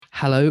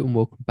Hello and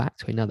welcome back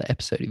to another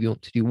episode of You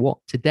Want to Do What.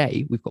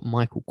 Today we've got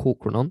Michael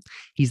Corcoran on.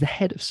 He's the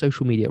head of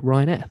social media at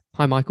Ryanair.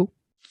 Hi, Michael.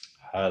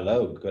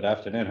 Hello, good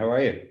afternoon. How are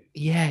you?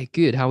 Yeah,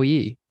 good. How are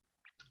you?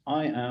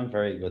 I am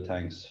very good,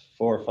 thanks.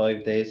 4 or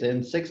 5 days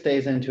in, 6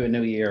 days into a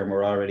new year, and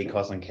we're already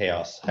causing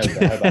chaos. How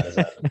bad is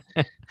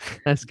that?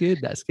 That's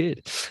good. That's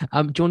good. Do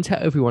you want to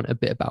tell everyone a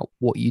bit about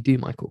what you do,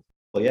 Michael?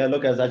 Well, yeah,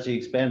 look, as you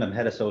explained, I'm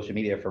head of social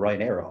media for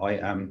Ryanair. I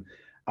am,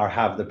 or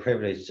have the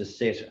privilege to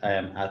sit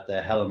at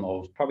the helm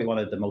of probably one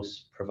of the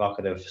most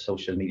provocative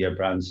social media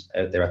brands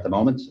out there at the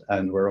moment,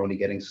 and we're only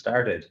getting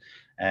started.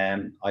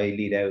 I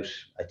lead out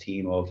a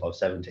team of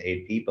 7 to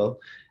 8 people,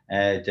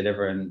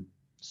 delivering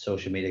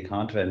social media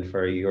content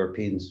for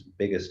European's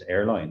biggest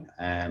airline.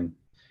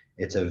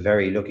 It's a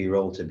very lucky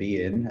role to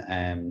be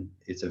in.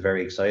 It's a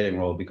very exciting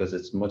role because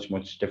it's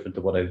much different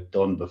to what I've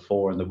done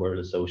before in the world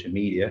of social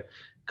media.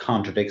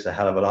 Contradicts a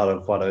hell of a lot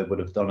of what I would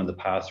have done in the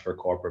past for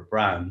corporate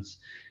brands.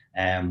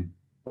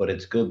 But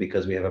it's good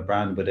because we have a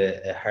brand with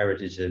a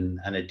heritage and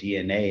a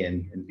DNA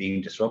in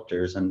being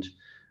disruptors, and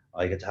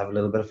I get to have a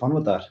little bit of fun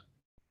with that.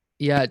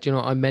 Yeah, do you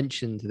know, I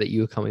mentioned that you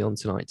were coming on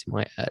tonight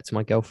to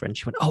my girlfriend.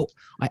 She went, "Oh,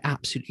 I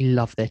absolutely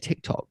love their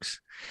TikToks."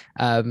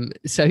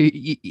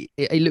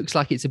 It looks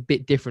like it's a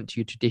bit different to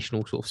your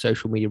traditional sort of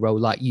social media role,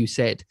 like you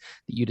said,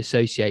 that you'd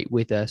associate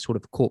with a sort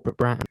of corporate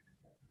brand.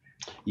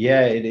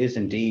 Yeah, it is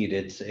indeed.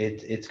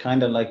 It's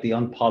kind of like the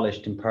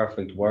unpolished,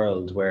 imperfect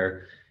world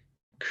where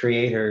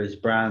creators,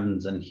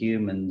 brands, and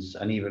humans,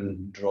 and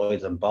even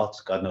droids and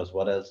bots, God knows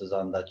what else is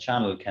on that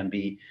channel, can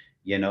be,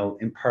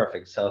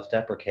 imperfect,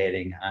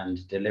 self-deprecating,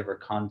 and deliver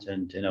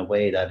content in a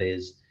way that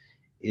is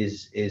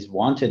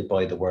wanted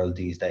by the world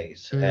these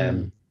days.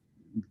 Mm,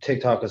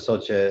 TikTok is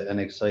such an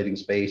exciting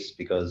space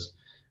because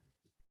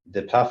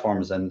the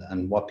platforms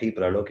and what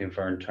people are looking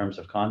for in terms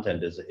of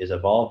content is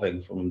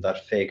evolving from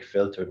that fake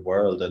filtered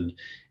world and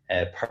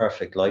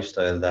perfect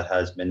lifestyle that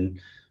has been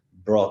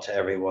brought to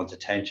everyone's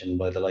attention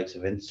by the likes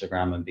of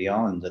Instagram and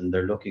beyond, and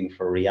they're looking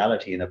for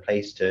reality and a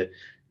place to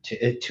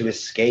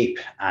escape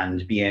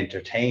and be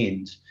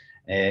entertained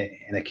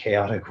in a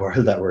chaotic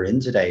world that we're in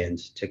today. And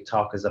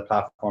TikTok is a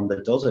platform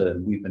that does it,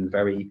 and we've been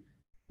very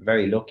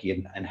lucky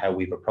in how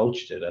we've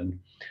approached it. And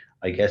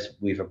I guess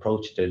we've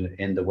approached it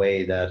in the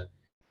way that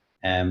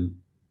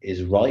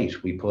is right.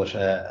 We put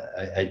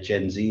a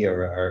Gen Z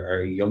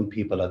or young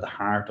people at the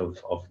heart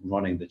of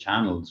running the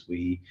channels.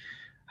 We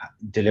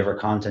deliver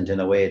content in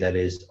a way that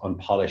is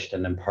unpolished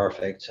and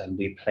imperfect, and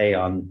we play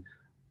on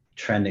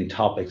trending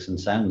topics and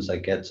sounds that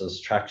gets us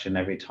traction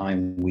every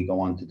time we go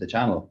onto the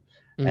channel.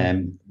 mm.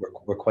 And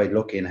we're quite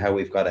lucky in how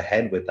we've got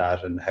ahead with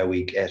that and how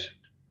we get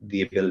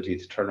the ability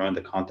to turn around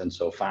the content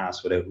so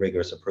fast without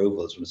rigorous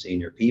approvals from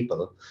senior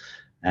people.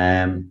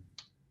 Um,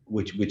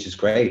 which is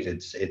great.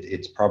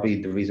 It's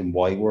probably the reason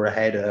why we're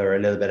ahead or a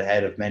little bit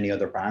ahead of many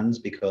other brands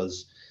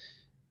because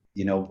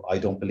I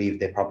don't believe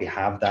they probably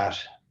have that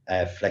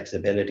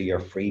flexibility or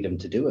freedom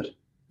to do it.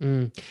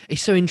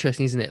 It's so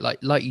interesting, isn't it?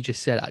 Like you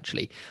just said,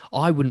 actually,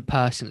 I wouldn't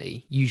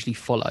personally usually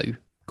follow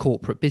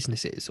corporate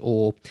businesses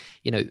or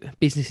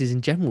businesses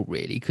in general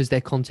really because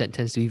their content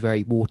tends to be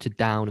very watered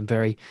down and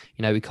very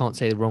we can't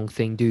say the wrong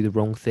thing, do the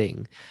wrong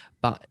thing.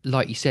 But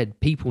like you said,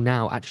 people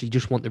now actually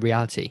just want the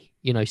reality,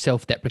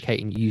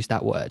 self-deprecating, use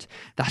that word.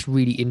 That's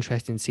really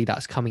interesting to see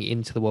that's coming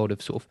into the world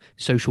of sort of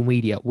social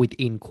media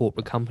within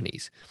corporate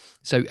companies.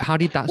 So how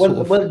did that sort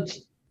of Well,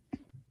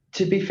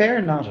 to be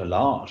fair, not a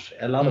lot.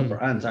 A lot of mm,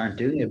 brands aren't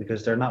doing it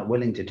because they're not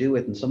willing to do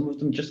it, and some of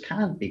them just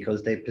can't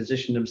because they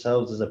position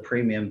themselves as a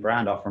premium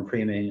brand offering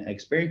premium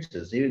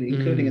experiences,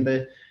 including in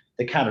mm,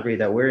 the category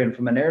that we're in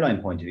from an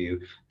airline point of view.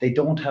 They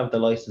don't have the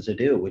license to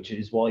do it, which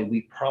is why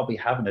we probably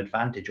have an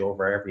advantage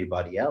over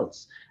everybody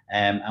else.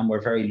 And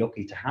we're very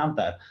lucky to have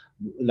that.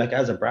 Like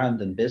as a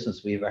brand and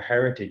business, we have a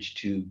heritage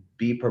to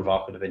be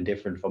provocative and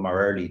different from our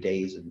early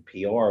days in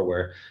PR,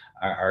 where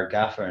our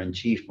gaffer in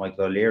chief,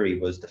 Michael O'Leary,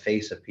 was the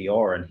face of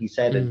PR, and he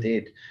said it mm.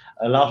 did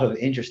a lot of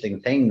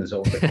interesting things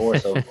over the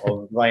course of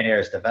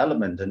Ryanair's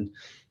development. And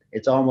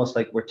it's almost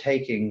like we're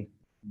taking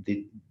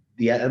the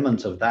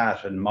elements of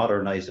that and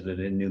modernizing it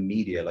in new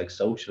media like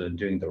social and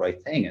doing the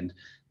right thing. And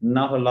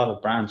not a lot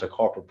of brands or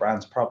corporate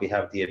brands probably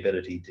have the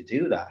ability to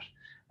do that.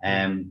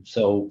 Mm.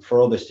 So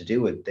for others to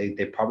do it,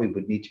 they probably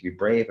would need to be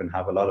brave and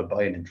have a lot of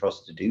buy-in and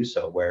trust to do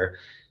so. Where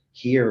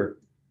here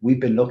we've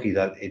been lucky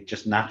that it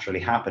just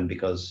naturally happened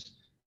because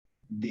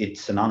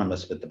it's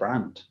synonymous with the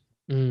brand.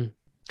 Mm.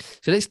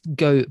 So let's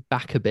go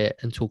back a bit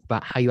and talk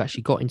about how you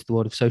actually got into the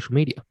world of social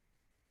media.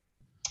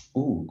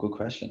 Oh, good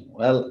question.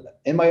 Well,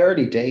 in my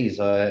early days,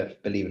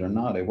 believe it or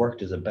not, I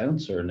worked as a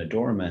bouncer and a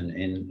doorman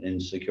in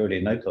security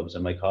nightclubs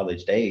in my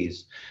college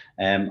days.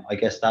 I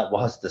guess that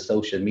was the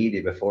social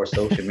media before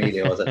social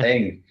media was a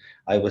thing.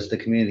 I was the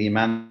community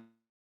manager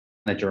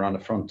on the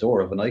front door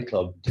of a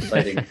nightclub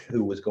deciding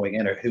who was going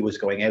in or who was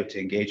going out to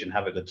engage and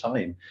have a good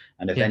time.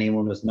 And if Yeah.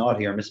 anyone was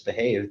naughty or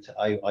misbehaved,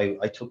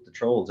 I took the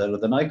trolls out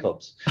of the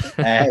nightclubs.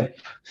 Uh,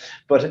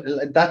 but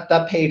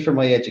that paid for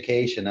my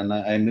education, and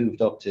I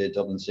moved up to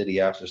Dublin City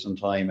after some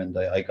time, and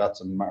I got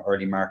some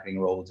early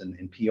marketing roles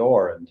in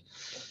PR, and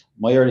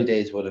my early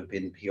days would have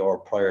been PR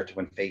prior to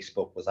when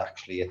Facebook was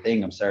actually a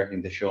thing. I'm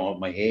starting to show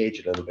my age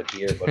a little bit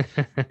here,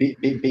 but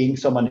being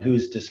someone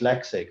who's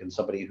dyslexic and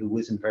somebody who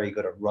isn't very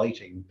good at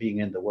writing, being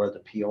in the world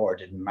of PR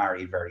didn't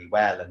marry very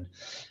well. And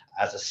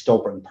as a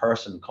stubborn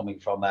person coming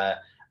from a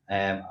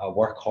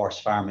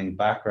workhorse farming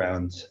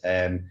background,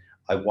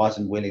 I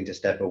wasn't willing to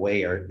step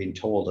away or being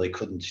told I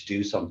couldn't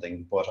do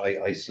something. But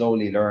I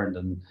slowly learned,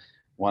 and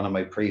one of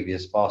my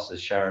previous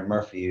bosses, Sharon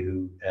Murphy,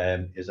 who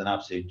is an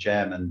absolute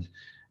gem and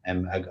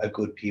a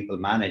good people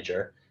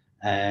manager,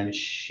 and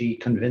she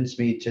convinced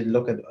me to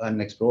look at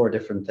and explore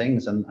different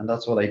things, and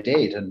that's what I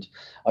did. And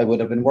I would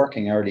have been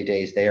working early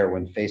days there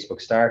when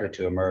Facebook started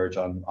to emerge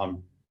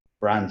on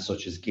brands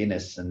such as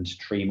Guinness and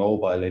Tree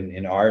Mobile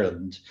in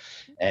Ireland,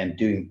 and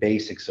doing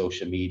basic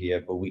social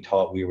media, but we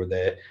thought we were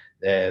the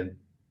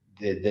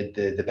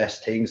the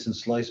best thing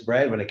since sliced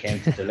bread when it came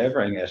to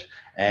delivering it,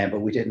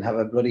 but we didn't have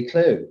a bloody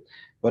clue.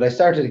 But I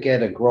started to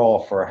get a grow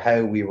for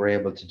how we were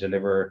able to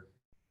deliver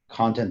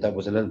content that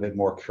was a little bit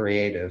more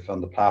creative on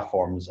the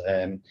platforms,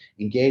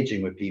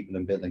 engaging with people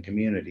and building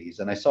communities.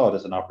 And I saw it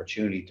as an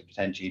opportunity to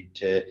potentially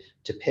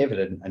to pivot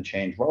and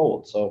change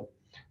roles. So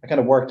I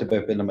kind of worked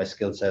about building my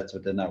skill sets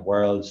within that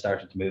world,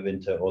 started to move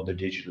into other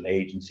digital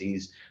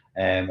agencies,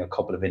 a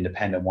couple of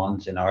independent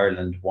ones in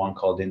Ireland, one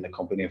called In the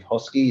Company of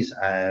Huskies,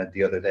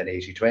 the other then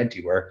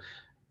 80/20, where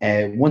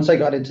once I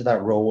got into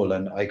that role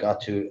and I got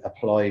to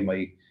apply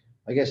my,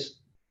 I guess,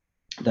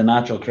 the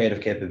natural creative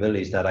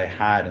capabilities that I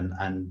had,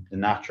 and the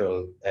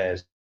natural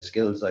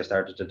skills I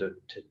started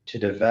to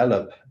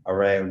develop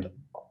around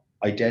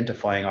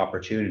identifying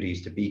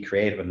opportunities to be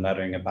creative and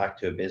lettering it back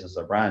to a business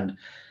or brand.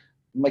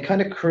 My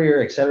kind of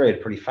career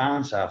accelerated pretty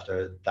fast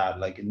after that.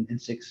 Like in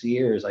 6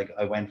 years,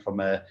 I went from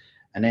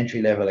an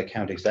entry level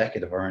account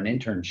executive or an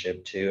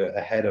internship to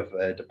a head of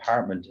a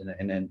department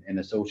in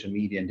a social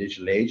media and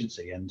digital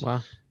agency. And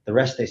Wow. the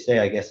rest they say,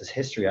 I guess, is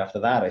history after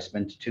that. I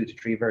spent 2 to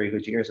 3 very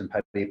good years in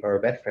Paddy Power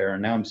Betfair,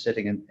 and now I'm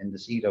sitting in the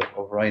seat of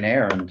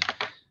Ryanair, and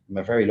I'm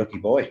a very lucky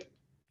boy.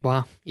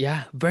 Wow.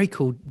 Yeah. Very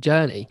cool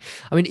journey.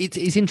 I mean,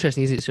 it's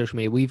interesting, isn't it? Social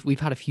media. We've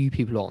had a few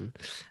people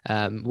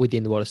on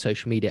within the world of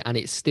social media, and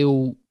it's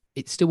still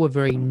a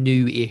very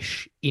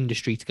new-ish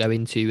industry to go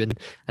into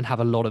and have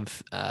a lot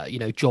of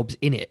jobs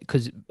in it,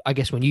 because I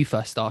guess when you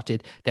first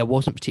started there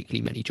wasn't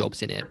particularly many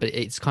jobs in it, but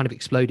it's kind of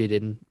exploded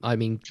in, I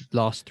mean,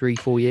 last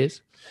 3-4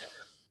 years.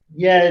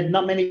 Yeah,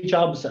 not many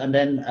jobs. And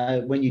then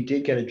when you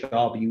did get a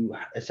job, you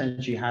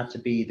essentially had to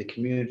be the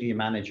community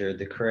manager,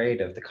 the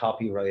creative, the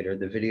copywriter,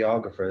 the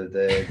videographer,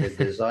 the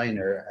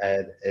designer,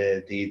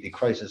 the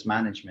crisis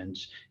management.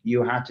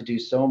 You had to do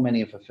so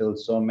many and fulfill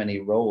so many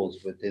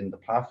roles within the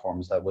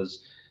platforms that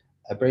was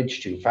a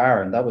bridge too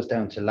far. And that was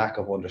down to lack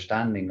of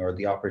understanding or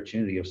the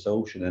opportunity of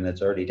social in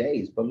its early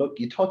days. But look,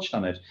 you touched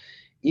on it.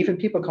 Even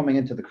people coming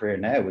into the career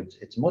now,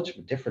 it's much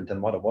different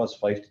than what it was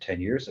 5 to 10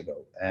 years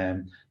ago.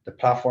 The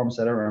platforms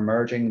that are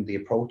emerging, the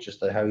approaches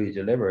to how you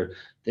deliver it,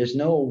 there's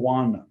no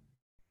one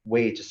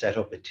way to set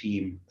up a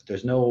team.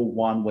 There's no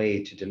one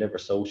way to deliver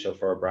social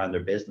for a brand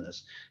or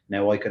business.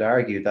 Now, I could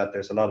argue that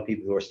there's a lot of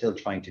people who are still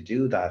trying to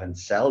do that and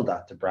sell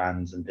that to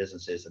brands and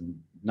businesses and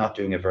not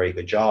doing a very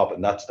good job.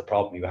 And that's the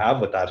problem you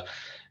have with that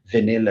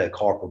vanilla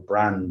corporate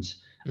brand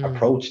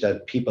approach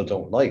that people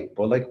don't like.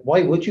 But like,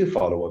 why would you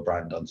follow a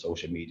brand on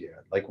social media?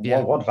 Like,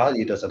 Yeah. what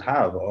value does it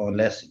have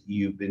unless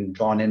you've been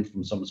drawn in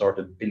from some sort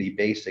of Billy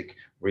Basic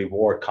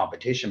reward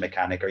competition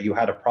mechanic, or you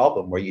had a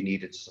problem where you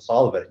needed to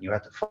solve it and you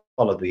had to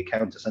follow the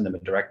account to send them a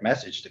direct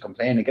message to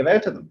complain and give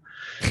out to them.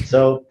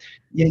 So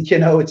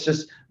it's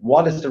just,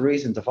 what is the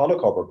reason to follow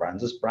corporate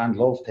brands? This brand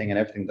love thing and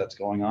everything that's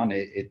going on,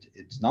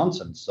 it's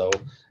nonsense. So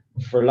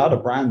for a lot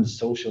of brands,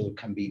 social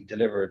can be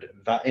delivered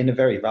in a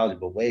very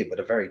valuable way, but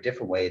a very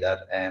different way that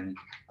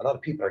a lot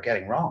of people are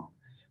getting wrong.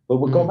 But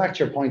we'll go back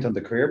to your point on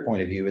the career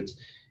point of view.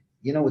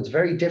 It's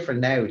very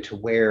different now to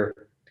where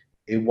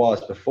it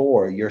was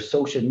before. Your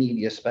social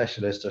media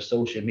specialist or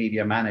social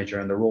media manager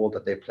and the role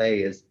that they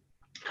play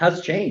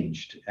has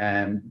changed.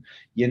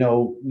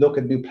 Look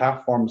at new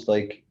platforms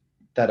like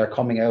that are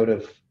coming out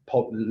of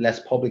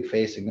less public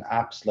facing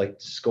apps like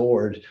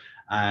Discord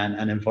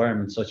and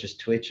environments such as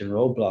Twitch and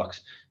Roblox.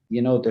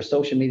 They're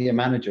social media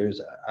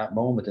managers at the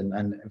moment,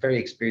 and very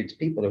experienced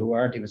people who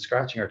aren't even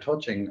scratching or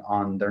touching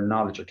on their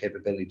knowledge or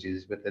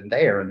capabilities within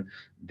there. And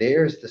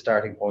there's the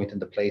starting point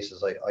and the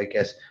places I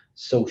guess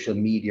social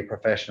media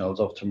professionals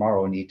of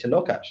tomorrow need to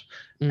look at.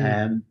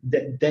 And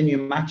then you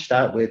match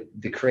that with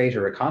the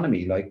creator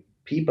economy. Like,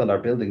 people are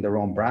building their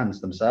own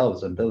brands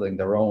themselves and building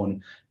their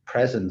own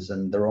presence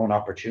and their own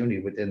opportunity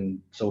within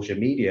social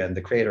media, and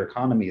the creator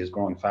economy is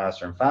growing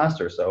faster and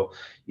faster. So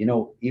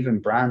even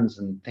brands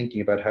and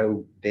thinking about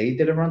how they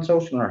deliver on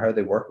social or how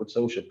they work with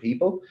social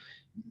people,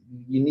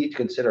 you need to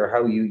consider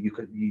how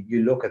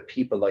you look at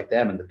people like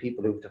them and the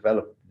people who've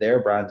developed their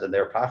brands and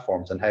their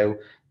platforms, and how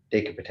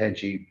they could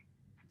potentially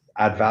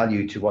add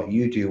value to what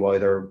you do,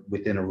 either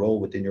within a role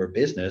within your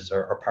business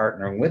or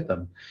partnering with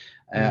them.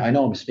 I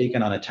know I'm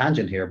speaking on a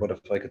tangent here, but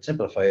if I could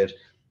simplify it,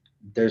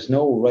 there's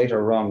no right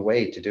or wrong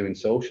way to doing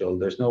social.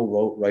 There's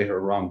no right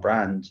or wrong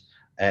brand.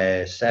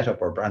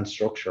 setup or brand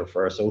structure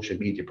for a social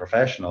media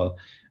professional,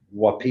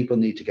 what people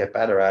need to get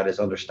better at is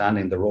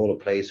understanding the role it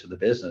plays for the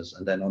business,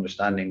 and then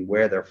understanding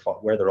where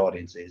their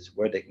audience is,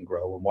 where they can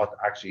grow, and what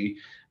actually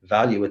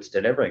value it's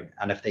delivering.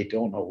 And if they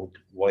don't know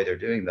why they're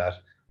doing that,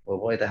 well,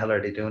 why the hell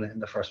are they doing it in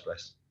the first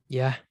place?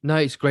 Yeah, no,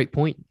 it's a great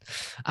point.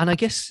 And I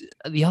guess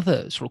the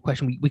other sort of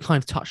question we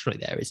kind of touched on it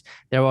there is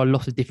there are a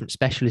lot of different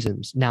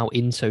specialisms now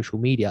in social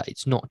media.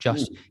 It's not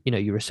just,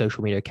 you're a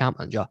social media account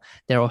manager.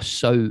 There are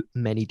so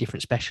many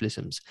different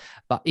specialisms.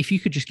 But if you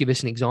could just give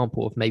us an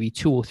example of maybe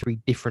 2 or 3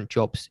 different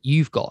jobs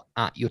you've got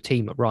at your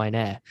team at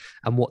Ryanair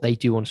and what they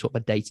do on sort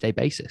of a day-to-day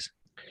basis.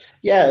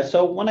 Yeah,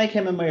 so when I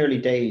came in my early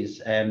days,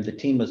 the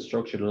team was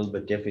structured a little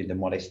bit different than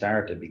what I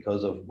started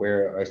because of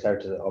where I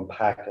started to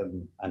unpack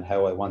and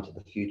how I wanted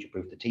to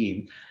future-proof the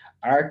team.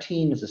 Our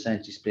team is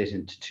essentially split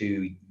into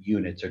 2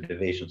 units or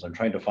divisions. I'm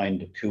trying to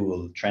find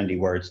cool, trendy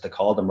words to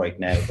call them right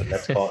now, but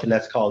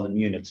let's call them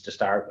units to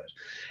start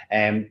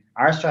with.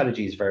 Our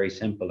strategy is very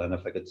simple, and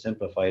if I could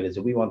simplify it, is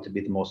that we want to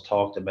be the most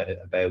talked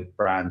about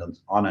brand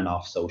on and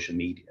off social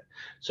media.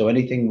 So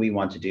anything we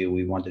want to do,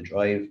 we want to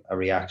drive a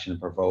reaction and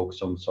provoke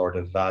some sort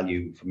of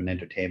value from an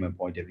entertainment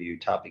point of view,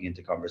 tapping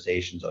into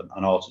conversations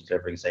and also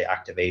delivering, say,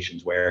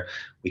 activations where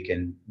we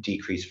can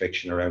decrease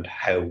friction around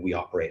how we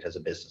operate as a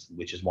business,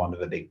 which is one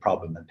of a big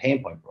problem and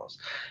pain point for us.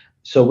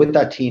 So with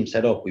that team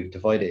set up, we've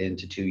divided it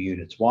into 2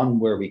 units. One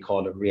where we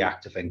call it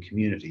reactive and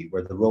community,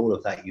 where the role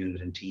of that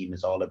unit and team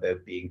is all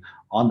about being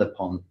on the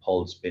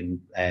pulse, being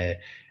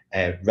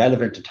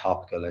relevant and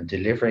topical, and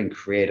delivering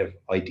creative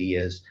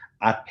ideas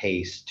at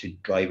pace to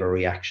drive a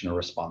reaction or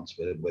response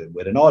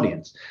with an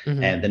audience.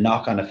 Mm-hmm. And the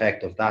knock-on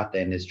effect of that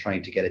then is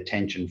trying to get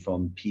attention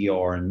from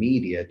PR and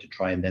media to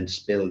try and then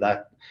spill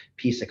that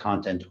piece of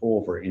content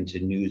over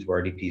into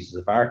newsworthy pieces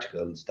of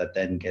articles that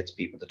then gets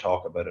people to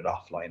talk about it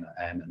offline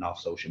and off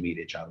social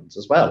media channels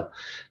as well.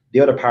 The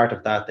other part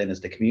of that then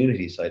is the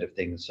community side of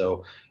things.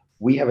 So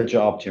we have a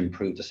job to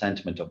improve the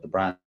sentiment of the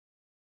brand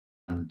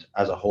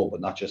as a whole, but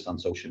not just on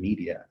social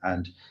media.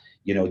 And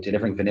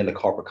delivering vanilla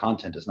corporate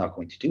content is not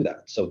going to do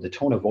that. So the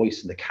tone of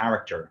voice and the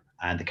character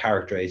and the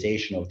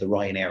characterization of the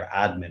Ryanair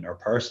admin or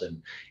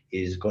person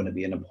is going to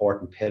be an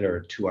important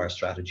pillar to our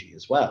strategy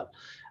as well.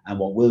 And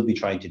what we'll be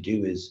trying to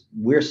do is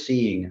we're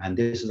seeing, and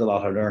this is a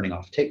lot of learning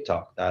off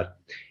TikTok, that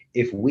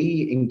if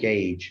we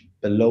engage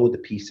below the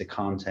piece of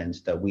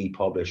content that we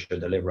publish or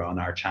deliver on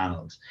our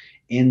channels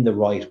in the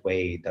right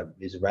way that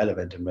is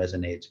relevant and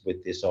resonates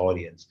with this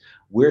audience,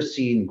 we're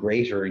seeing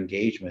greater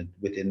engagement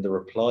within the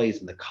replies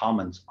and the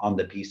comments on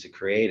the piece of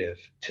creative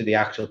to the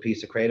actual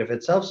piece of creative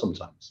itself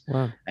sometimes.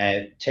 Wow.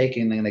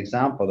 Taking an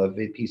example,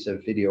 a piece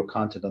of video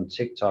content on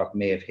TikTok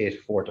may have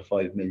hit 4 to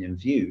 5 million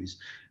views,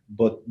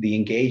 but the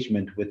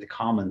engagement with the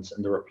comments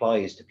and the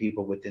replies to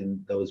people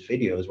within those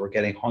videos, we're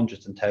getting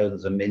hundreds and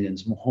thousands of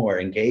millions more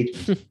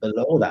engagement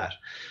below that.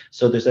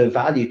 So there's a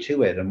value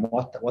to it. And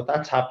what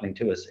that's happening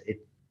to us,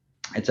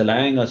 it's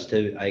allowing us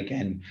to,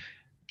 again,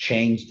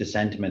 change the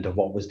sentiment of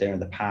what was there in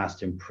the past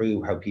to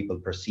improve how people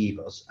perceive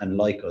us and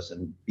like us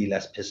and be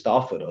less pissed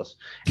off with us.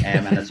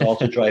 And it's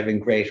also driving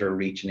greater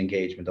reach and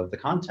engagement of the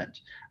content.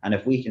 And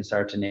if we can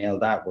start to nail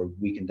that,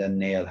 we can then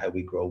nail how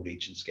we grow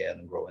reach and scale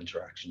and grow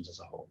interactions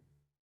as a whole.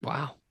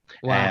 Wow.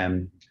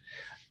 Then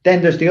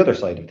there's the other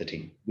side of the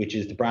team, which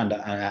is the brand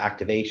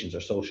activations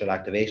or social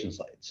activation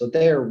side. So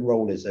their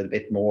role is a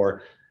bit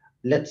more,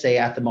 let's say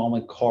at the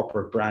moment,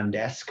 corporate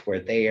brand-esque, where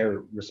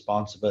their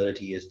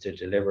responsibility is to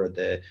deliver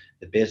the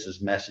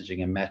business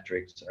messaging and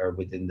metrics are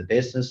within the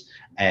business,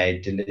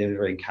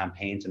 delivering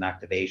campaigns and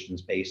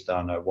activations based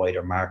on a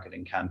wider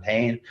marketing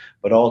campaign,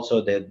 but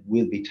also that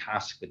we'll be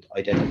tasked with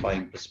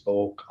identifying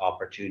bespoke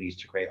opportunities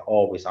to create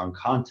always-on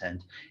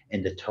content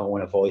in the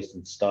tone of voice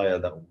and style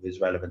that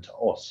is relevant to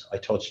us. I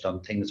touched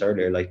on things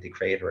earlier like the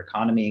creator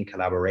economy and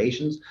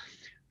collaborations.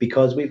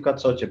 Because we've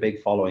got such a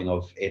big following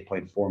of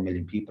 8.4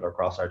 million people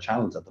across our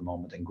channels at the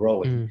moment and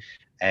growing,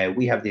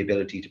 we have the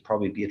ability to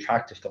probably be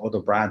attractive to other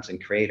brands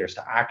and creators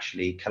to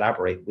actually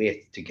collaborate with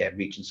to get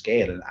reach and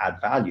scale and add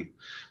value.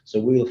 So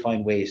we'll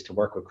find ways to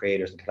work with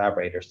creators and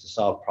collaborators to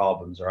solve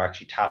problems or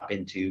actually tap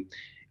into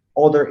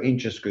other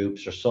interest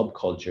groups or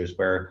subcultures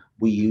where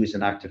we use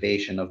an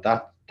activation of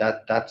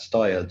that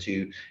style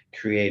to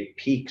create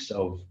peaks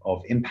of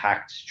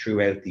impact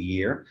throughout the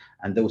year.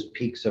 And those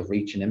peaks of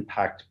reach and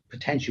impact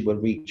potentially will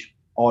reach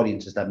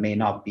audiences that may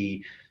not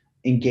be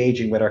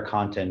engaging with our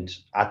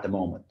content at the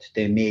moment.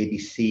 They may be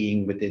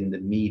seeing within the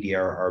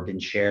media or been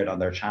shared on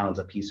their channels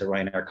a piece of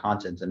Ryanair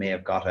content and may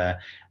have got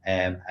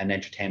an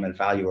entertainment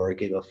value or a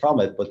giggle from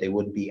it, but they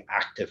wouldn't be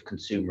active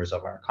consumers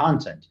of our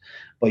content.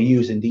 By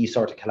using these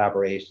sort of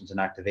collaborations and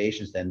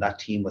activations, then that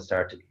team will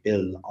start to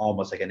build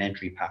almost like an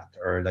entry path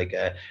or like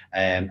a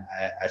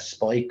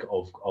spike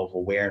of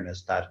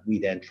awareness that we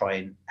then try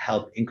and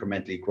help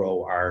incrementally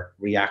grow our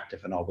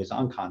reactive and always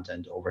on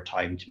content over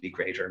time to be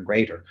greater and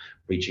greater,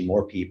 reaching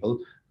more people,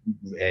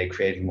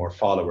 creating more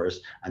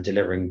followers, and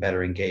delivering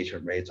better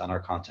engagement rates on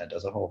our content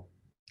as a whole.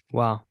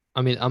 Wow.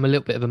 I mean, I'm a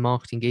little bit of a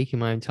marketing geek in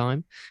my own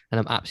time, and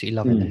I'm absolutely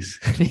loving Hmm. this.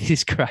 This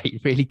is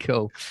great, really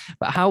cool.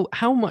 But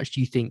how much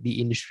do you think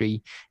the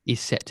industry is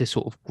set to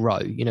sort of grow?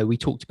 You know, we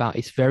talked about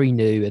it's very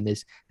new, and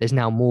there's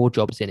now more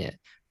jobs in it.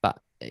 But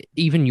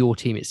even your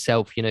team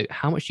itself, you know,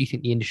 how much do you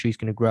think the industry is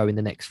going to grow in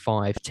the next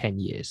 5, 10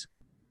 years?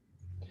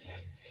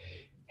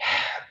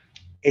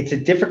 It's a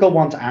difficult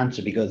one to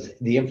answer because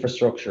the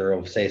infrastructure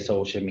of, say,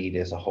 social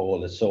media as a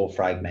whole is so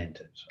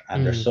fragmented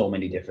and there's Mm, so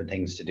many different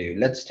things to do.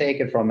 Let's take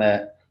it from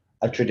a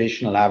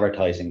traditional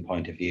advertising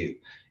point of view.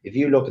 If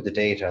you look at the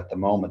data at the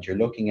moment, you're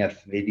looking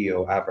at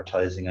video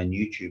advertising on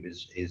YouTube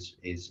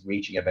is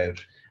reaching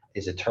about,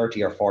 is it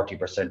 30 or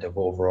 40% of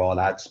overall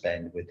ad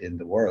spend within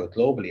the world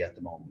globally at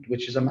the moment,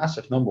 which is a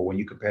massive number when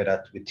you compare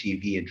that with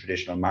TV and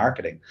traditional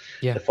marketing.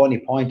 yeah. The funny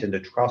point and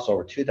the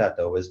crossover to that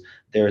though is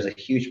there is a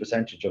huge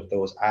percentage of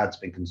those ads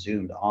being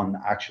consumed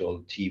on actual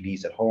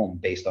TVs at home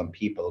based on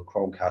people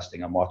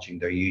Chromecasting and watching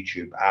their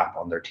YouTube app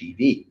on their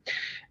TV.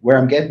 Where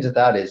I'm getting to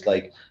that is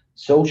like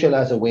social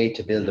as a way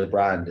to build a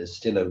brand is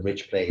still a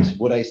rich place.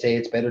 Would I say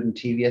it's better than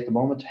TV at the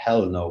moment?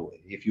 Hell no.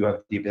 If you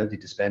have the ability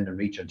to spend and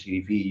reach on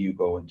TV, you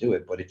go and do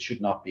it, but it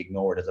should not be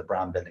ignored as a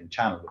brand building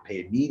channel with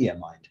paid media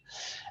in mind.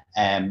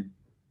 Um,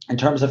 in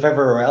terms of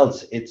everywhere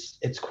else,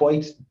 it's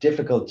quite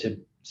difficult to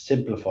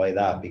simplify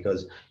that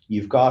because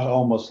you've got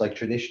almost like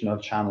traditional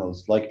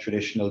channels, like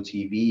traditional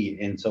TV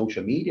in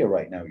social media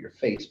right now. Your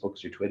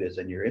Facebooks, your Twitters,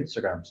 and your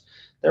Instagrams,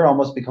 they're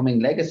almost becoming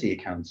legacy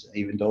accounts,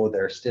 even though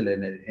they're still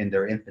in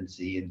their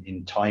infancy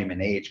in time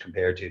and age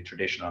compared to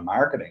traditional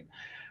marketing.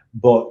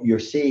 But you're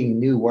seeing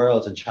new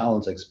worlds and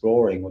channels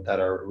exploring that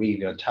are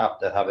really on tap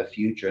that have a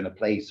future and a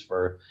place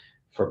for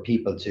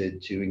people to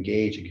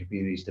engage in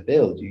communities to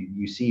build.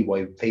 You see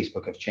why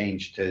Facebook have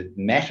changed to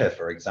Meta,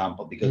 for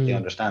example, because they Mm,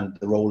 understand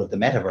the role of the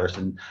metaverse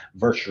and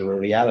virtual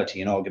reality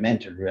and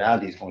augmented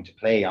reality is going to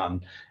play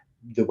on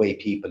the way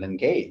people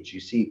engage. You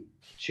see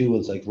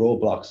tools like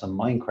Roblox and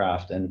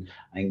Minecraft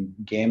and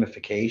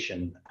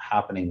gamification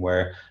happening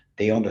where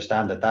they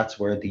understand that that's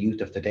where the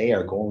youth of today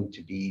are going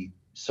to be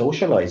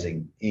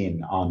socializing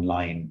in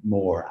online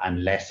more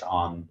and less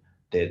on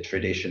the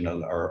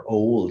traditional or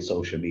old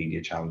social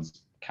media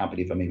channels. Can't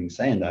believe I'm even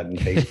saying that in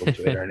Facebook,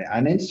 Twitter,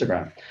 and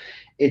Instagram.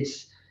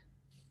 It's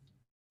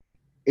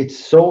it's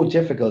so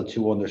difficult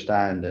to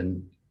understand,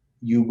 and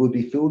you would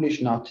be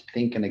foolish not to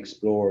think and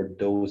explore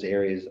those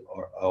areas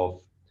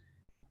of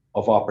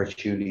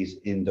opportunities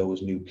in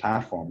those new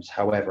platforms.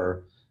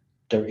 However,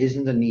 there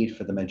isn't a need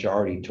for the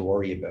majority to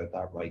worry about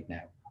that right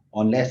now,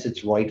 unless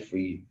it's right for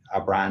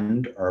a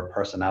brand or a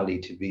personality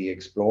to be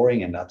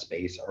exploring in that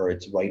space, or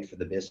it's right for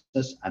the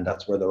business and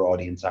that's where their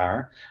audience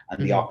are,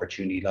 and the mhm.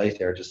 opportunity lies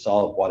there to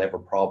solve whatever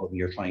problem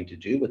you're trying to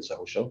do with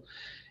social.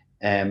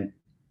 Um,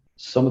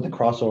 some of the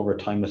crossover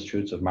timeless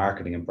truths of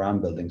marketing and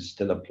brand building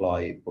still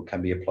apply, but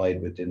can be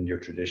applied within your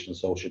traditional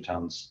social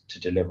channels to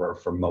deliver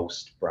for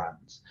most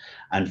brands.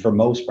 And for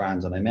most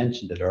brands, and I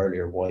mentioned it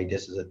earlier, why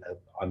this is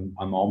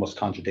I'm almost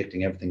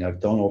contradicting everything I've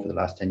done over the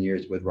last 10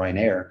 years with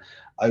Ryanair.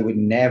 I would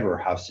never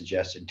have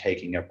suggested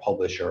taking a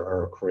publisher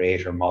or a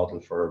creator model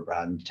for a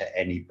brand to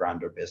any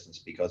brand or business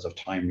because of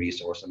time,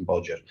 resource, and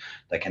budget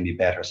that can be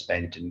better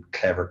spent in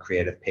clever,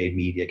 creative paid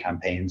media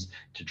campaigns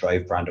to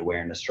drive brand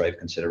awareness, drive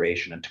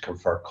consideration, and to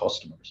convert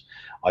customers.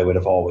 I would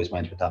have always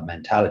went with that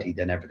mentality.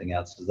 Then everything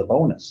else is a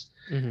bonus.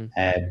 Hmm.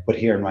 But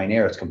here in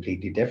Ryanair, it's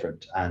completely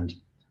different. And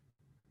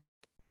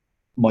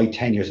my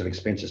 10 years of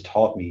experience has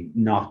taught me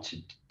not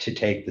to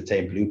take the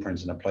same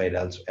blueprints and apply it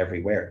else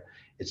everywhere.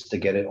 It's to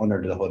get it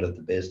under the hood of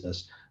the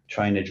business,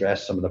 try and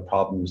address some of the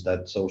problems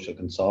that social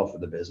can solve for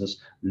the business,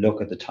 look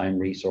at the time,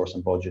 resource,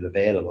 and budget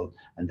available,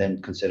 and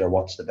then consider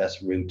what's the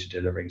best route to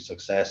delivering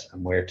success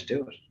and where to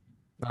do it.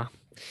 Ah,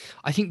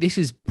 I think this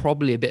is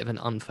probably a bit of an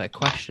unfair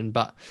question,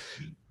 but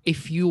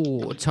if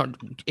you're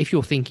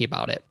thinking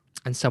about it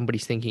and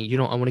somebody's thinking, you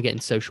know, I want to get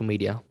into social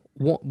media,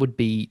 what would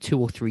be 2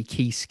 or 3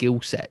 key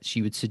skill sets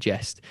you would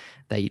suggest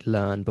they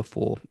learn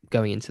before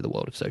going into the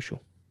world of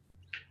social?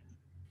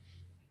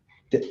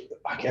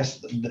 I guess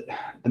the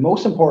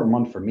most important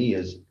one for me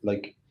is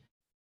like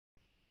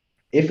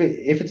if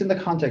it's in the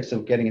context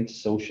of getting into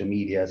social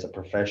media as a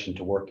profession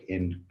to work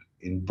in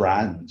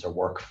brands or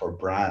work for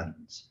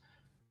brands,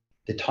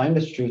 the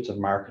timeless truths of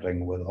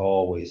marketing will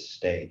always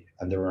stay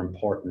and there are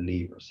important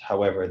levers.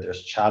 However,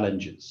 there's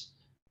challenges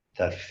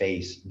that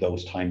face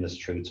those timeless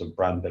truths of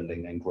brand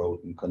building and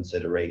growth and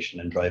consideration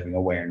and driving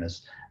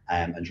awareness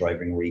and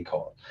driving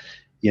recall.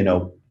 You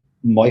know,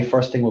 my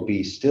first thing would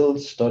be still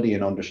study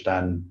and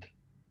understand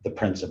the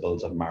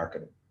principles of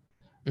marketing.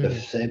 Hmm.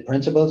 The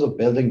principles of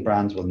building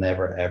brands will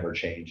never ever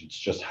change. It's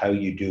just how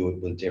you do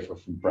it will differ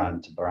from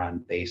brand to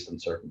brand based on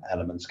certain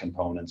elements,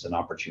 components, and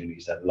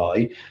opportunities that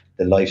lie,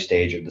 the life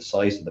stage or the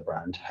size of the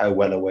brand, how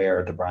well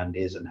aware the brand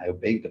is and how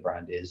big the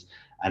brand is,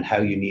 and how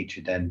you need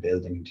to then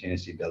build and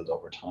continuously build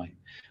over time.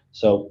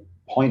 So,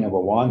 point number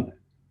one,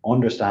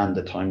 understand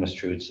the timeless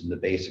truths and the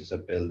basics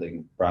of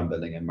building, brand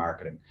building, and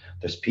marketing.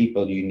 There's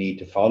people you need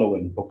to follow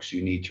and books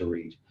you need to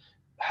read.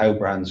 How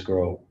Brands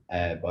Grow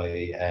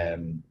by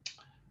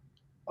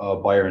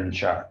Byron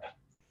Sharp.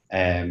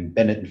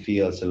 Bennett and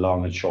Fields, the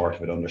long and short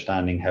of it,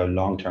 understanding how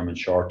long-term and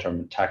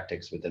short-term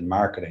tactics within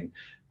marketing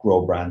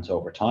grow brands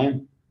over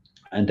time.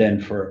 And then,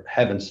 for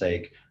heaven's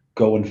sake,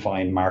 go and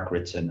find Mark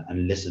Ritson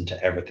and listen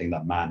to everything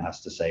that man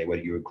has to say,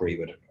 whether you agree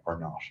with it or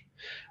not.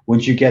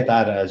 Once you get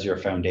that as your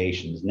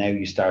foundations, now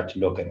you start to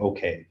look at,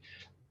 okay,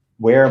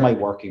 where am I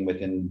working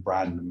within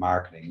brand and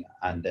marketing,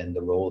 and then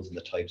the roles and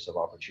the types of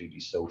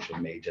opportunities social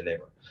may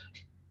deliver.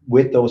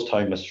 With those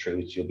timeless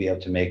truths, you'll be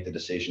able to make the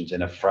decisions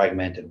in a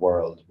fragmented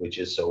world, which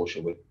is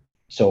social, with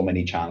so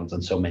many channels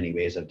and so many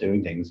ways of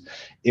doing things.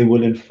 It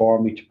will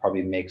inform you to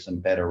probably make some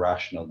better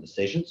rational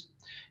decisions.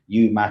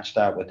 You match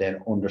that with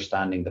then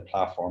understanding the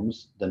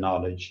platforms, the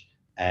knowledge,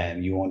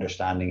 and you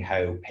understanding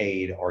how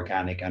paid,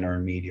 organic, and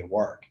earned media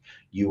work.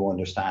 You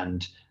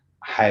understand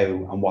how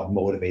and what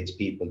motivates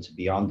people to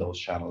be on those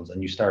channels,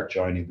 and you start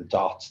joining the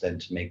dots then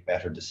to make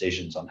better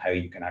decisions on how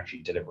you can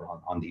actually deliver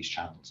on these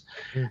channels.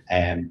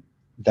 Um,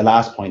 the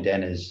last point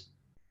then is,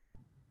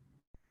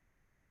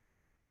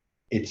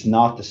 it's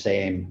not the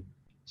same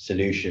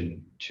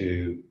solution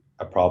to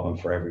a problem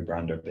for every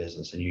brand or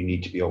business, and you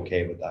need to be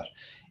okay with that.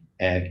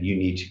 And you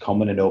need to come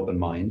with an open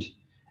mind,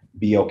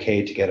 be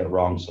okay to get it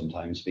wrong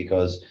sometimes,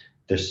 because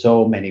there's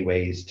so many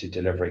ways to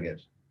delivering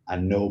it,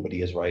 and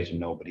nobody is right and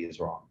nobody is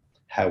wrong.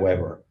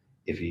 However,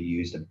 if you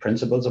use the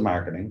principles of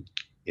marketing,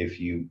 if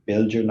you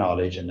build your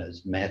knowledge and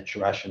as much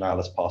rationale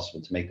as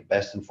possible to make the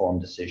best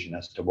informed decision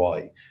as to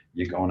why,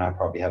 you're going to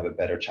probably have a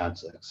better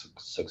chance of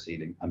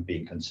succeeding and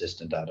being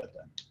consistent at it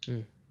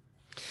then.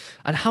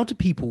 And how do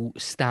people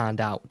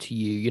stand out to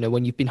you? You know,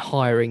 when you've been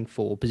hiring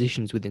for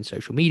positions within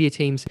social media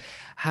teams,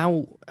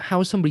 how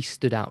has somebody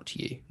stood out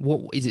to you?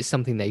 What is it?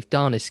 Something they've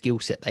done, a skill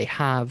set they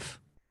have?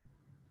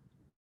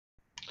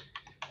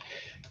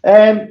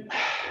 Um,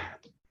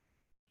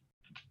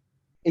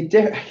 it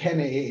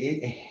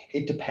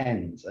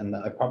depends, and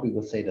I probably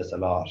will say this a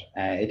lot.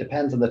 It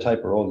depends on the type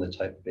of role and the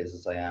type of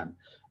business I am.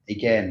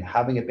 Again,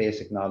 having a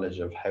basic knowledge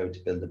of how to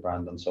build a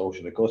brand on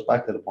social, it goes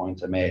back to the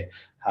point I made.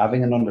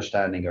 Having an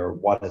understanding of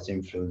what has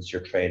influenced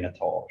your train of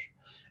thought.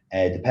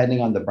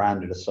 Depending on the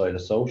brand or the style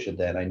of social,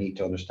 then I need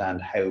to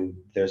understand how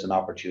there's an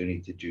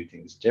opportunity to do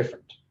things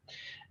different.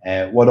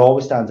 What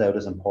always stands out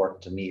as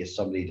important to me is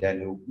somebody then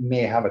who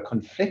may have a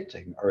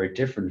conflicting or a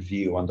different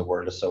view on the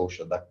world of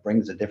social, that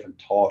brings a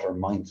different thought or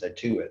mindset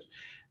to it,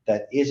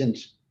 that isn't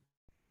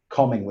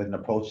coming with an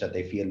approach that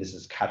they feel this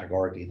is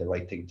categorically the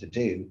right thing to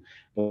do,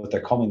 but they're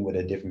coming with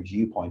a different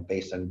viewpoint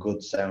based on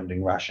good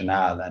sounding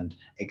rationale and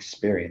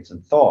experience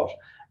and thought.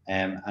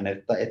 And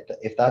if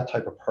that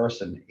type of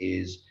person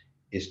is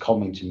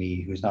coming to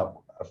me, who's not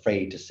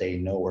afraid to say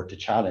no or to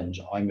challenge,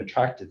 I'm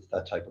attracted to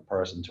that type of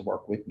person to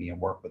work with me and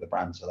work with the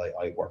brands that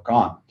I work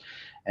on.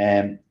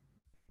 And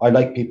I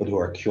like people who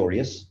are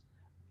curious,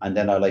 and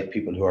then I like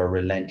people who are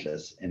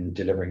relentless in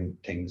delivering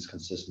things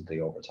consistently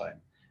over time.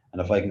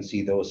 And if I can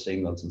see those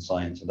signals and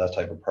signs of that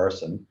type of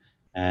person,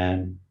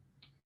 and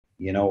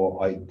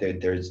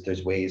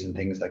there's ways and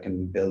things that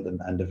can build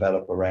and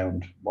develop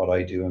around what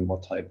I do and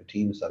what type of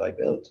teams that I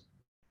build.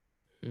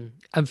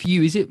 And for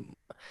you, is it,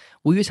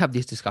 we always have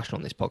this discussion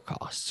on this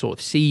podcast, sort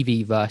of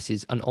CV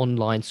versus an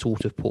online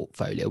sort of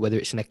portfolio, whether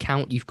it's an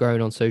account you've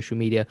grown on social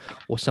media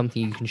or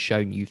something you can show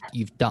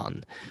you've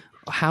done.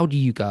 How do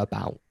you go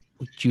about?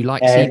 Do you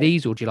like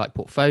CVs or do you like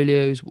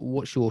portfolios?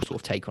 What's your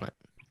sort of take on it?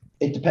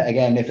 It depends.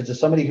 Again, if it's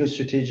somebody who's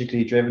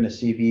strategically driven, a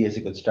CV is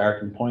a good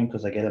starting point,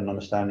 because I get an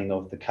understanding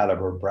of the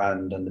caliber of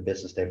brand and the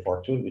business they've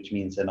worked with, which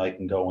means then I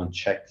can go and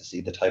check to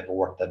see the type of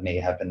work that may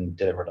have been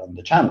delivered on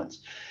the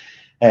channels.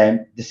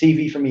 The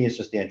CV for me is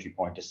just the entry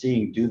point to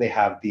seeing, do they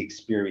have the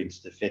experience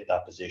to fit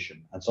that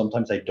position? And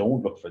sometimes I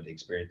don't look for the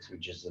experience,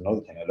 which is another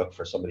thing. I look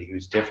for somebody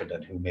who's different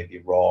and who may be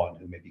raw and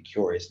who may be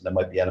curious. And there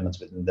might be elements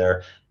within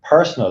their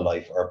personal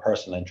life or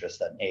personal interest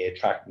that may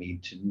attract me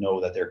to know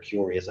that they're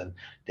curious and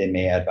they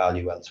may add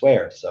value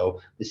elsewhere.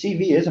 So the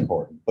CV is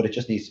important, but it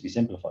just needs to be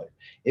simplified.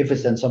 If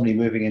it's then somebody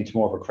moving into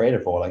more of a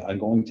creative role, I'm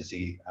going to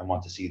see and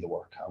want to see the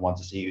work. I want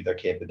to see their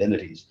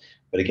capabilities.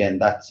 But again,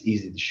 that's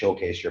easy to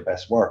showcase your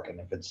best work. And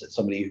if it's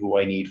somebody who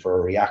I need for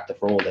a reactive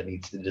role that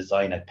needs to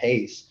design at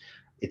pace,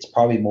 it's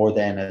probably more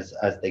then as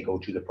they go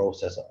through the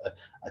process,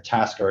 a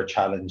task or a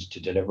challenge to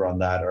deliver on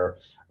that,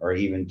 or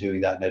even doing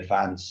that in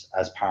advance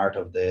as part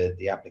of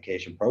the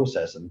application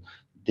process. And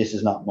this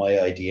is not my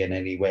idea in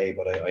any way,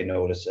 but I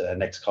noticed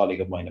an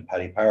ex-colleague of mine,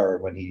 Paddy Power,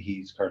 when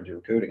he's currently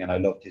recruiting, and I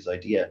loved his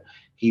idea.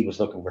 He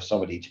was looking for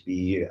somebody to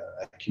be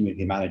a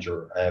community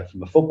manager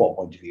from a football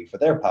point of view for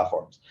their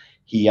platforms.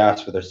 He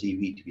asked for their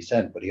CV to be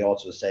sent, but he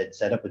also said,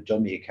 set up a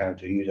dummy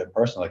account or use a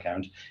personal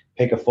account,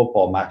 pick a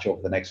football match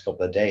over the next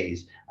couple of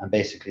days, and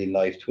basically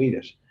live tweet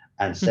it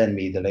and send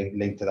me the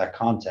link to that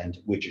content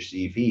with your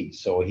CV,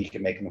 so he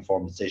can make an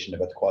informed decision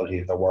about the quality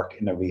of their work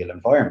in a real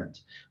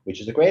environment,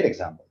 which is a great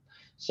example.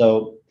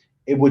 So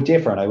it would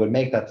differ, and I would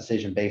make that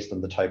decision based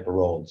on the type of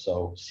role.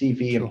 So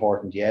CV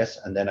important, yes,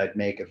 and then I'd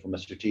make it from a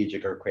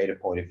strategic or creative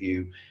point of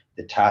view,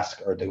 the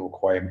task or the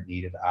requirement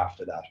needed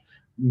after that.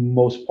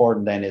 Most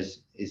important then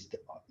is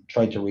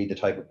trying to read the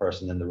type of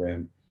person in the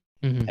room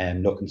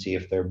and look and see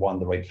if they're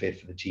the right fit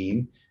for the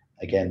team.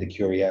 again, the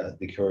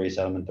curious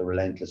element, the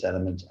relentless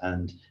element,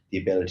 and the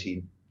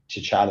ability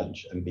to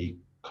challenge and be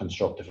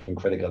constructive and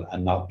critical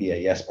and not be a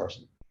yes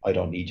person. I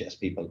don't need yes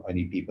people. I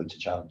need people to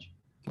challenge.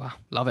 Wow,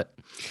 love it.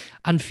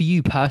 And for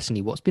you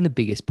personally, what's been the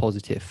biggest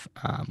positive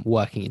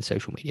working in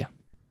social media?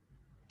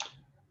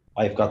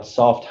 I've got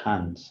soft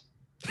hands.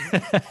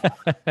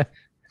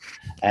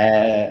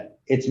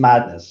 It's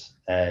madness,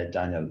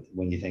 Daniel,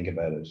 when you think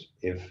about it.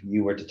 If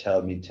you were to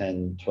tell me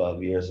 10,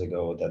 12 years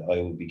ago that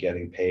I would be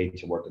getting paid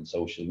to work on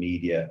social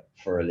media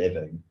for a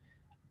living,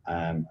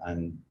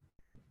 and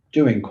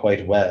doing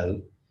quite well,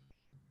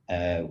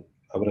 I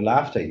would have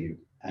laughed at you.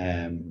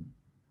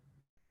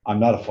 I'm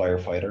not a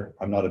firefighter.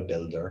 I'm not a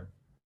builder.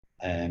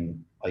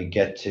 I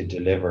get to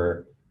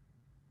deliver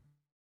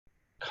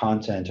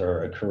content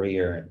or a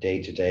career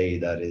day to day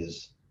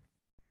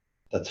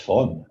that's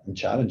fun and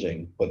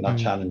challenging, but not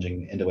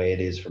challenging in the way it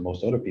is for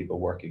most other people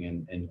working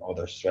in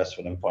other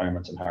stressful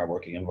environments and hard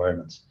working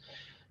environments.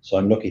 So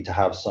I'm lucky to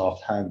have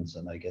soft hands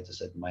and I get to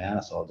sit in my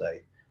ass all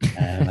day,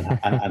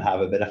 and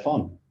have a bit of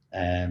fun.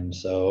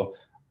 So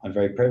I'm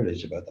very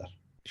privileged about that.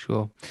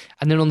 Sure.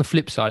 And then on the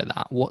flip side of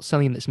that, what's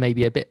something that's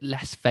maybe a bit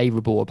less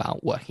favorable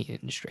about working in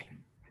industry?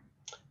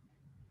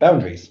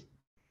 Boundaries,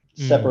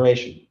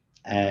 separation.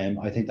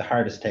 I think the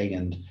hardest thing,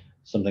 and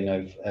something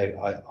I've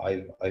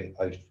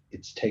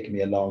it's taken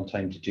me a long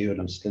time to do, and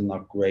I'm still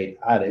not great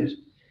at it,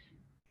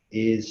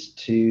 is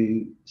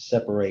to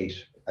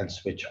separate and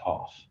switch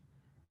off.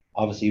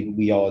 Obviously,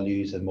 we all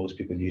use, and most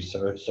people use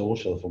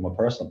social from a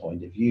personal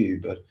point of view,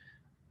 but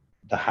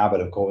the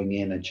habit of going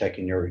in and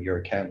checking your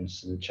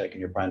accounts and checking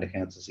your brand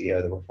accounts to see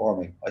how they're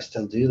performing, I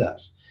still do that.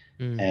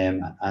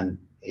 And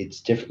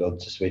it's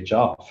difficult to switch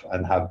off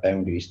and have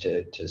boundaries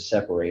to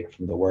separate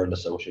from the world of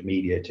social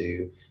media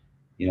to,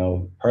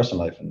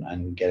 personal life,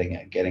 and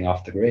getting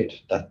off the grid.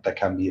 That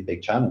can be a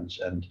big challenge.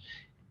 And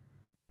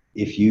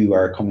if you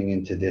are coming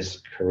into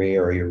this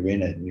career or you're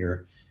in it and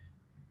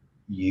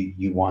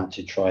you want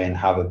to try and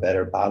have a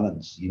better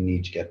balance, you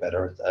need to get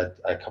better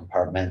at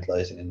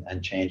compartmentalizing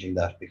and changing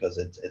that, because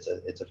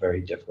it's a very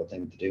difficult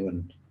thing to do,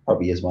 and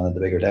probably is one of the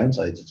bigger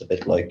downsides. It's a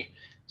bit like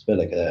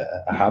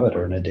a habit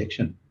or an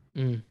addiction.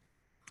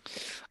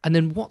 And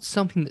then what's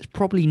something that's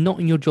probably not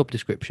in your job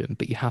description,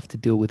 but you have to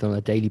deal with on a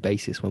daily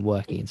basis when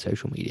working in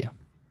social media?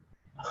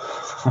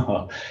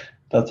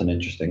 That's an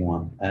interesting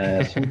one.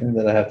 Something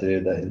that I have to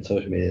do that in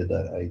social media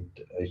that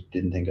I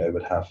didn't think I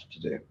would have to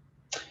do.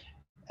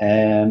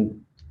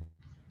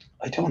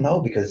 I don't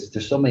know, because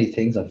there's so many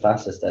things and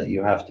facets that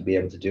you have to be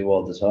able to do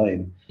all the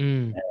time.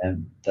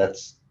 And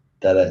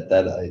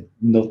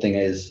nothing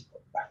is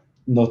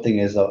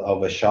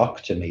of a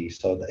shock to me.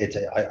 So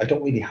I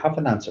don't really have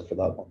an answer for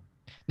that one.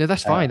 No,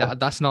 that's fine.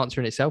 That's an answer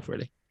in itself,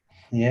 really.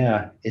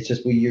 Yeah, it's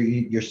just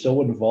you're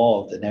so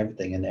involved in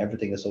everything, and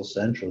everything is so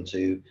central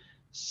to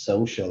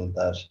social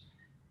that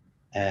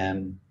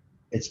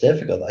it's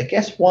difficult. I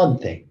guess one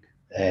thing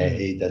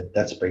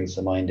that springs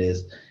to mind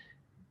is,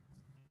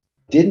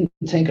 didn't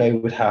think I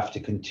would have to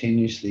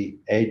continuously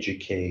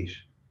educate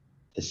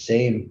the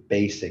same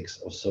basics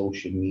of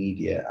social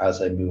media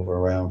as I move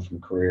around from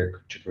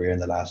career to career in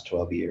the last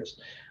 12 years.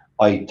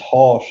 I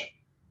thought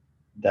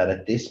that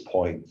at this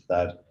point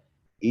that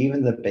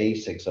even the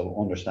basics of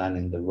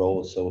understanding the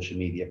role social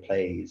media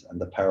plays and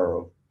the power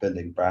of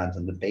building brands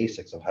and the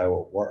basics of how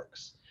it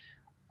works,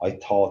 I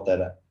thought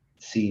that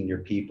senior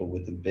people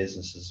within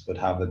businesses would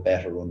have a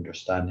better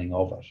understanding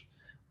of it,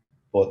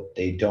 but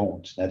they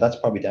don't. Now that's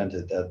probably down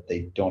to that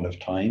they don't have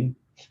time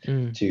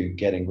to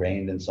get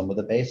ingrained in some of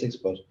the basics.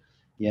 But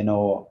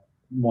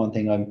one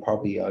thing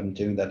I'm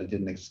doing that I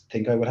didn't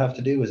think I would have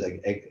to do is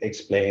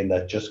explain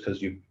that just because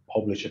you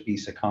publish a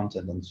piece of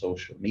content on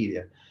social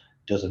media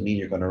doesn't mean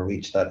you're going to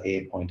reach that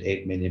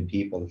 8.8 million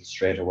people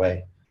straight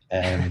away.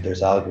 And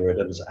there's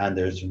algorithms and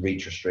there's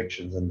reach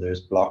restrictions and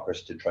there's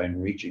blockers to try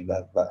and reaching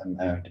that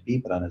amount of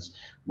people, and it's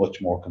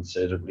much more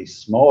considerably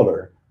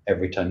smaller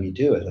every time you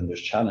do it, and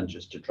there's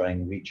challenges to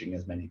trying reaching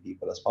as many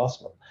people as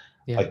possible.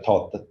 I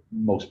thought that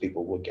most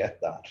people would get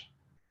that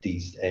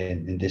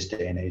in this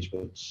day and age,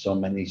 but so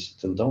many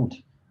still don't,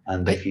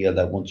 and they feel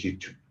that once you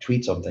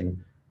tweet something,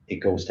 it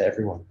goes to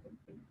everyone.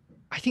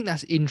 I think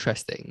that's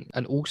interesting,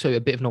 and also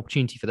a bit of an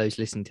opportunity for those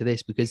listening to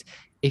this, because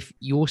if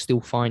you're still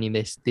finding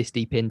this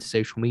deep into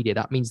social media,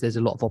 that means there's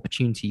a lot of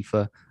opportunity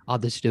for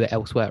others to do it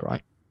elsewhere,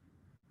 right?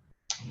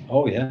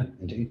 Oh yeah,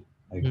 indeed.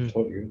 I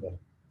totally agree with that.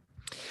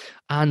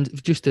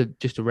 And just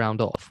to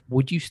round off,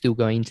 would you still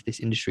go into this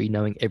industry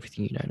knowing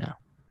everything you know now?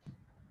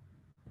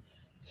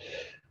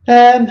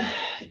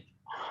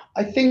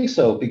 I think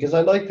so, because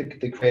I like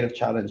the creative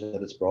challenge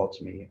that it's brought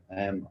to me.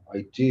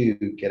 I do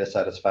get a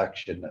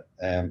satisfaction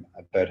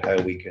about how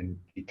we can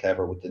be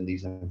clever within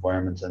these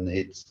environments, and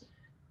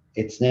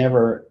it's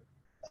never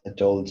a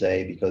dull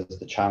day because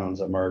the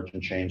channels emerge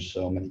and change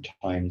so many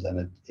times,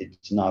 and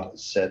it's not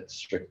set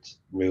strict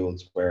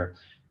rules where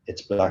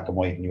it's black and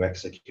white and you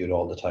execute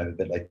all the time, a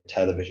bit like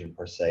television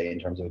per se in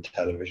terms of a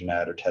television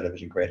ad or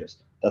television creatives.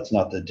 That's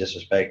not to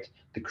disrespect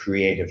the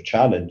creative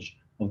challenge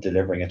of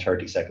delivering a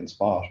 30-second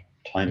spot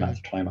time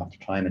after time after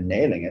time and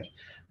nailing it,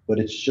 but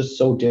it's just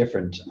so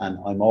different, and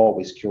I'm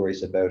always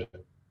curious about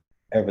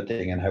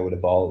everything and how it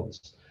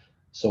evolves.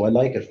 So I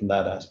like it from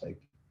that aspect.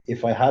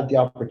 If I had the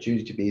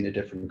opportunity to be in a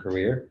different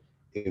career,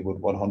 it would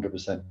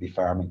 100% be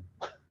farming.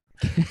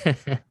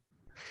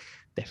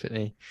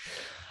 Definitely.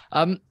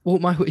 Well,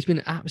 Michael, it's been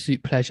an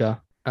absolute pleasure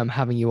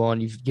having you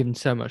on. You've given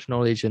so much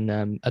knowledge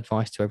and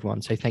advice to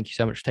everyone. So thank you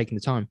so much for taking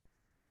the time.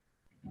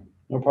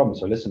 No problem.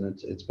 So listen,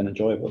 it's been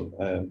enjoyable.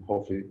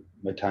 Hopefully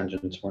my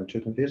tangents weren't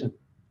too confusing.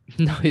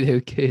 No, they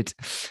were good.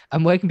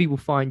 And where can people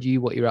find you,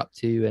 what you're up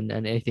to, and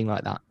anything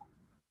like that?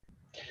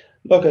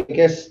 Look, I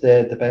guess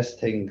the best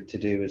thing to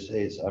do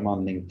is I'm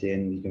on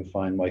LinkedIn. You can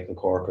find Michael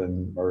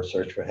Corcoran or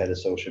search for head of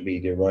social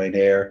media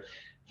Ryanair.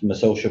 From a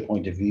social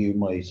point of view,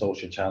 my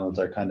social channels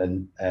are kind of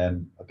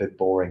a bit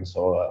boring,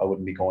 so I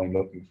wouldn't be going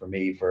looking for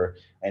me for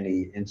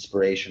any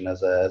inspiration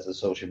as a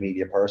social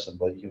media person.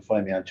 But you can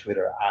find me on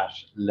Twitter at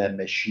Le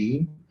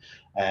Machine.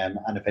 And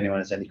if anyone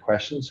has any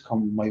questions,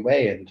 come my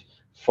way. And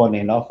funny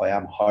enough, I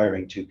am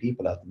hiring two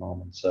people at the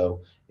moment.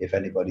 So if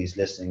anybody's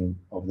listening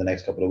over the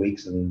next couple of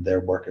weeks and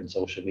they're working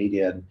social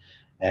media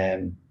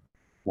and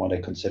want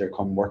to consider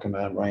come working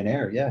at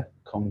Ryanair, yeah,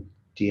 come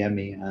DM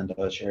me and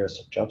I'll share a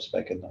job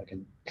spec and I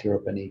can clear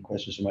up any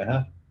questions you might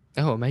have.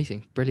 Oh,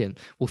 amazing. Brilliant.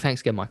 Well,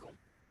 thanks again, Michael.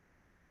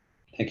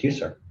 Thank you,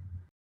 sir.